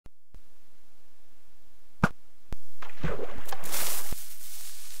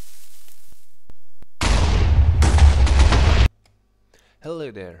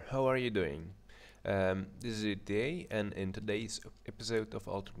Hello there, how are you doing? This is EDTA, and in today's episode of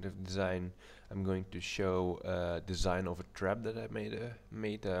Alternative Design I'm going to show a design of a trap that I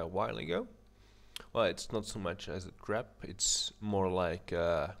made a while ago. Well, it's not so much as a trap, it's more like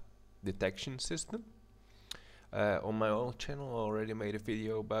a detection system. On my old channel I already made a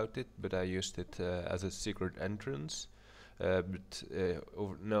video about it, but I used it as a secret entrance.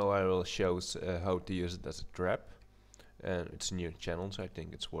 Now I will show how to use it as a trap. And it's a new channel, so I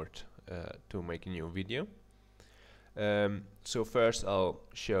think it's worth to make a new video. So first I'll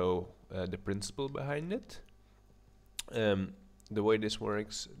show the principle behind it. The way this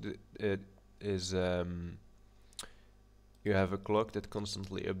works is you have a clock that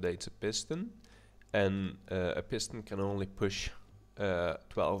constantly updates a piston, and a piston can only push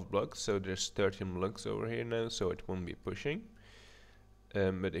 12 blocks, so there's 13 blocks over here now, so it won't be pushing.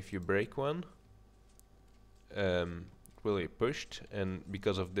 But if you break one, will be pushed, and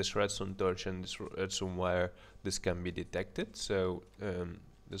because of this redstone torch and this redstone wire, this can be detected. So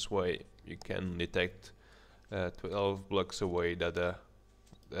this way you can detect 12 blocks away that a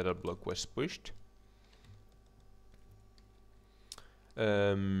block was pushed.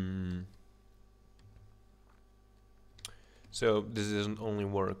 So this doesn't only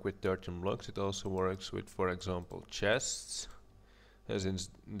work with 13 blocks, it also works with, for example, chests, since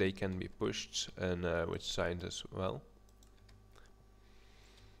they can be pushed, and with signs as well.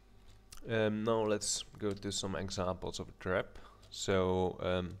 Now let's go to some examples of a trap. So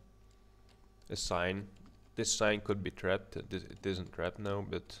a sign. This sign could be trapped. It isn't trapped now,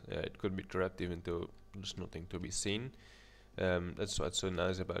 but it could be trapped even though there's nothing to be seen. That's what's so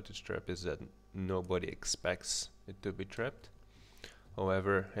nice about this trap, is that nobody expects it to be trapped.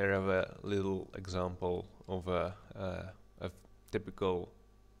 However, here I have a little example of a typical,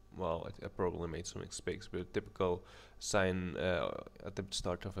 well, I probably made some mistakes, but a typical sign at the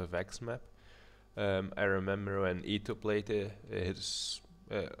start of a Vex map. I remember when Ito played his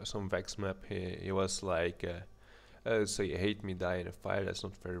some Vex map, he was like, "Oh, so you hate me, die in a fire." That's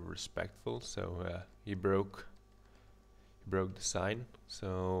not very respectful. So he broke the sign.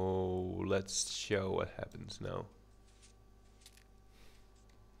 So let's show what happens now.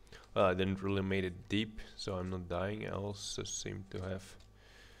 Well, I didn't really make it deep, so I'm not dying. I also seem to have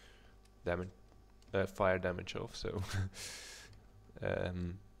fire damage off, so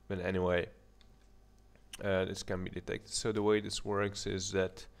but anyway, this can be detected. So the way this works is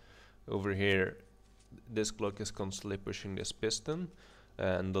that over here this clock is constantly pushing this piston,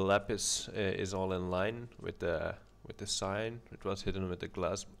 and the lapis is all in line with the sign. It was hidden with a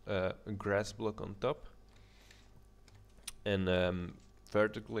grass block on top, and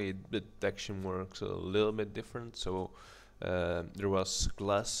vertically the detection works a little bit different. So there was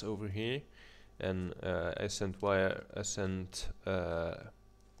glass over here, and I sent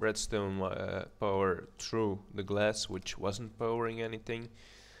redstone power through the glass, which wasn't powering anything,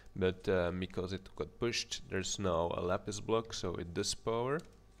 but because it got pushed, there's now a lapis block, so it does power.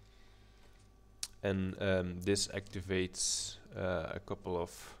 And this activates a couple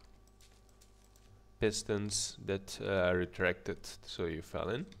of pistons that retracted, so you fell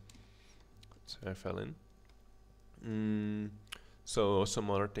in. So I fell in. So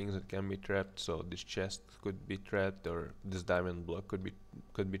some other things that can be trapped. So this chest could be trapped, or this diamond block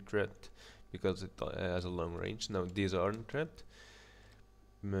could be trapped because it has a long range. Now these aren't trapped,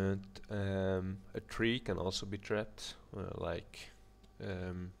 but a tree can also be trapped,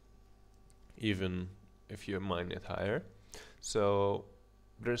 even if you mine it higher. So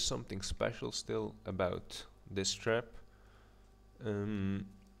there's something special still about this trap.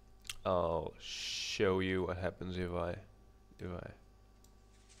 I'll show you what happens if I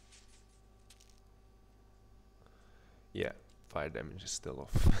yeah, fire damage is still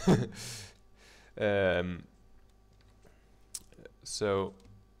off. So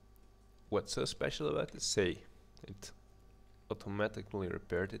what's so special about it? Say it automatically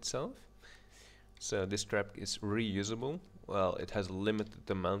repaired itself. So this trap is reusable. Well, it has a limited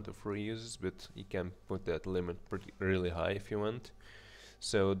amount of reuses, but you can put that limit really high if you want.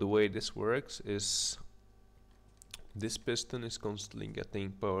 So the way this works is this piston is constantly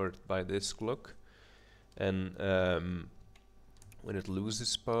getting powered by this clock, and when it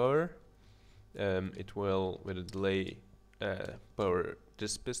loses power, it will, with a delay, power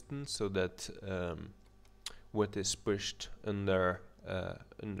this piston, so that what is pushed under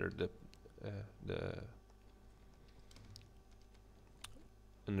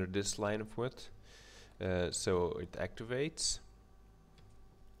this line of wood, so it activates.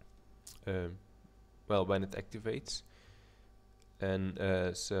 Well, when it activates, and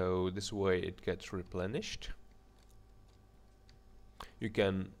so this way it gets replenished. You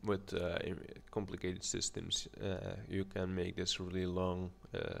can, with complicated systems, you can make this really long,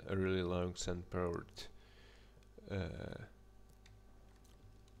 a really long send-powered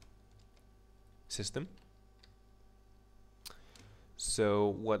system. So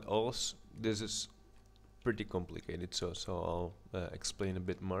what else? This is pretty complicated, so I'll explain a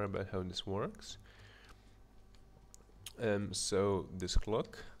bit more about how this works. So this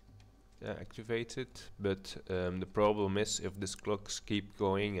clock activated, but the problem is if this clocks keep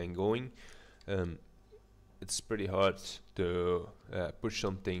going and going, it's pretty hard to push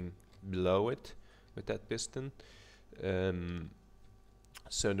something below it with that piston.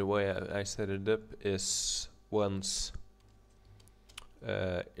 So the way I set it up is once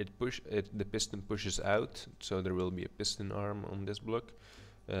the piston pushes out, so there will be a piston arm on this block.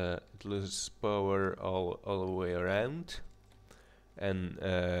 It loses power all the way around, and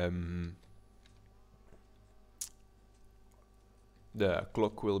the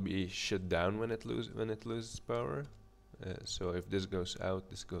clock will be shut down when it loses power. So if this goes out,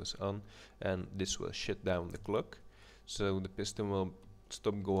 this goes on, and this will shut down the clock. So the piston will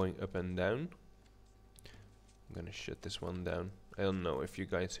stop going up and down. I'm gonna shut this one down. I don't know if you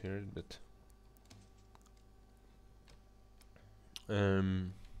guys hear it, but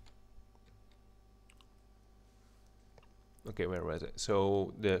okay, where was it?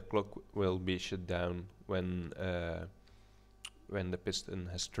 So the clock will be shut down when the piston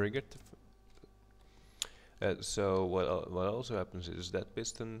has triggered. So what also happens is that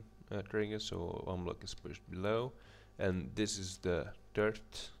piston triggers, so one block is pushed below, and this is the third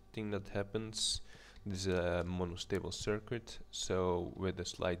thing that happens. This is a monostable circuit, so with a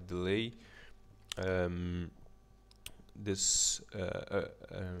slight delay, this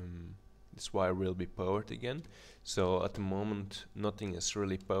wire will be powered again. So at the moment nothing is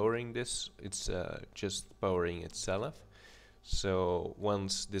really powering this, it's just powering itself. So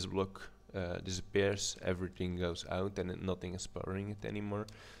once this block disappears, everything goes out and nothing is powering it anymore.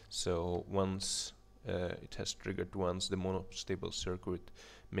 So once it has triggered once, the monostable circuit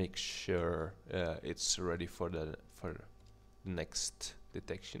makes sure it's ready for the next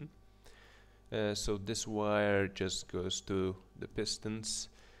detection. So this wire just goes to the pistons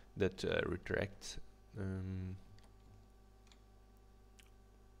that retract.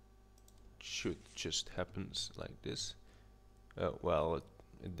 Should just happens like this. Well,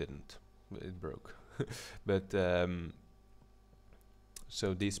 it didn't. It broke. But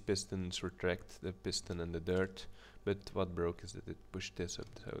so these pistons retract the piston and the dirt. But what broke is that it pushed this up.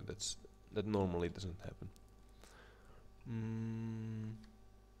 So that normally doesn't happen.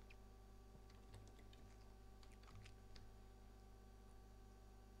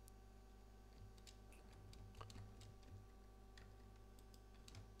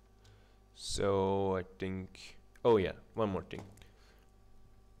 So I think, oh yeah, one more thing.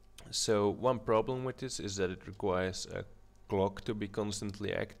 So one problem with this is that it requires a clock to be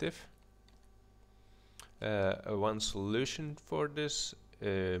constantly active. One solution for this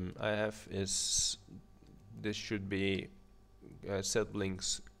I have is this should be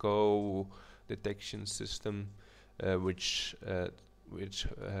SetBlink's co-detection system, which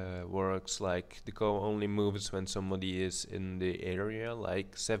works like the co only moves when somebody is in the area,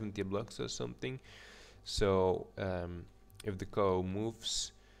 like 70 blocks or something. So if the co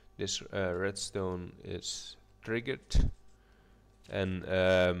moves, this redstone is triggered, and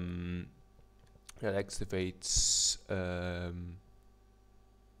that activates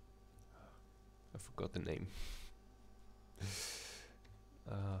I forgot the name.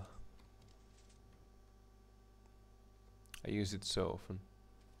 I use it so often.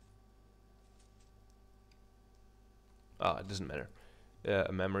 It doesn't matter.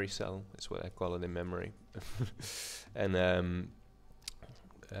 A memory cell is what I call it in memory. And a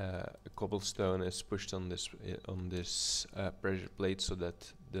cobblestone is pushed on this pressure plate, so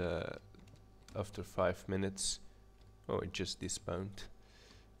that after 5 minutes, it just despawned.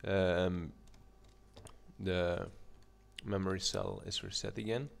 The memory cell is reset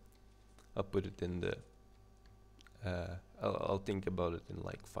again. I'll put it in the I'll think about it in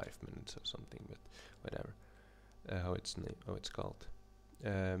like 5 minutes or something, but whatever. How it's called.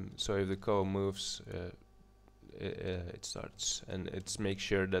 So if the co moves, it starts, and it's make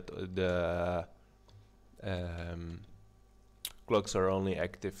sure that the clocks are only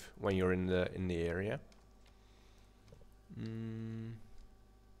active when you're in the area.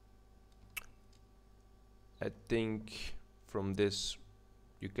 I think from this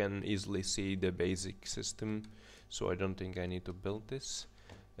you can easily see the basic system, so I don't think I need to build this.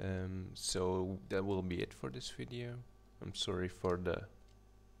 So that will be it for this video. I'm sorry for the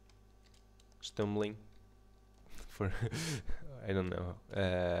stumbling. I don't know.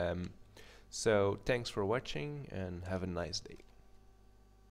 So thanks for watching and have a nice day.